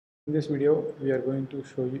In this video, we are going to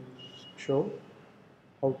show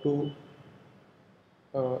how to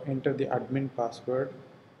enter the admin password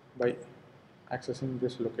by accessing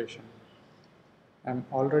this location. I'm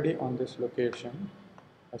already on this location.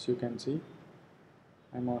 As you can see,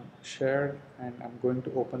 I'm on share and I'm going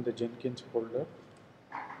to open the Jenkins folder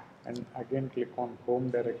and again click on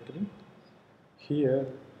home directory. Here,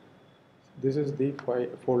 this is the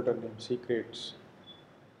folder name secrets.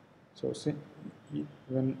 So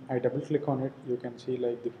when I double click on it, you can see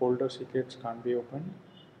like the folder secrets can't be opened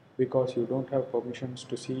because you don't have permissions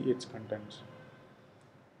to see its contents.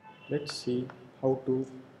 Let's see how to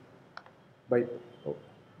by oh,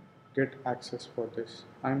 get access for this.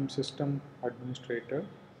 I'm system administrator.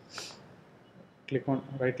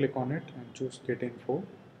 Right click on it and choose get info.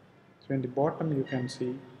 So in the bottom you can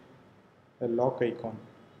see a lock icon.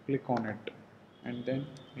 Click on it and then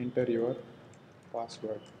enter your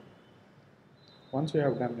password. Once you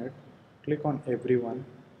have done it, click on everyone.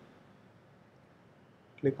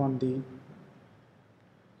 Click on the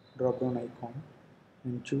drop down icon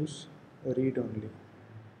and choose read only.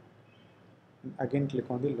 And again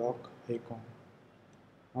click on the lock icon.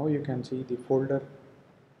 Now you can see the folder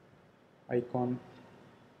icon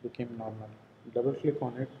became normal. Double click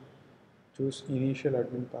on it, choose initial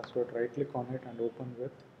admin password, right click on it and open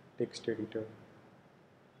with text editor.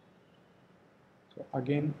 So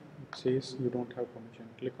again it says you don't have permission.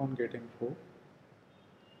 Click on get info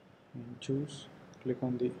and choose, click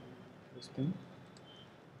on this thing.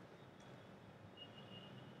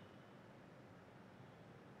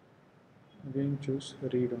 Again choose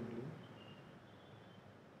read only.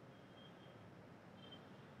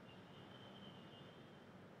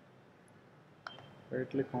 Right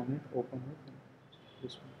click on it, open it,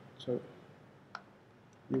 this one. So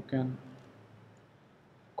you can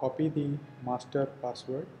copy the master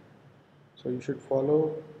password. So you should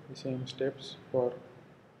follow the same steps for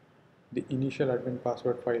the initial admin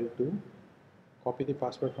password file too. Copy the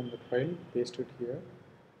password from the file, paste it here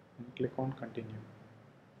and click on continue.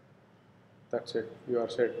 That's it, you are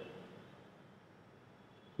set.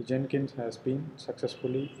 The Jenkins has been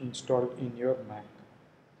successfully installed in your Mac.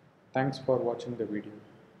 Thanks for watching the video.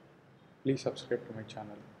 Please subscribe to my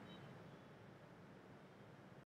channel.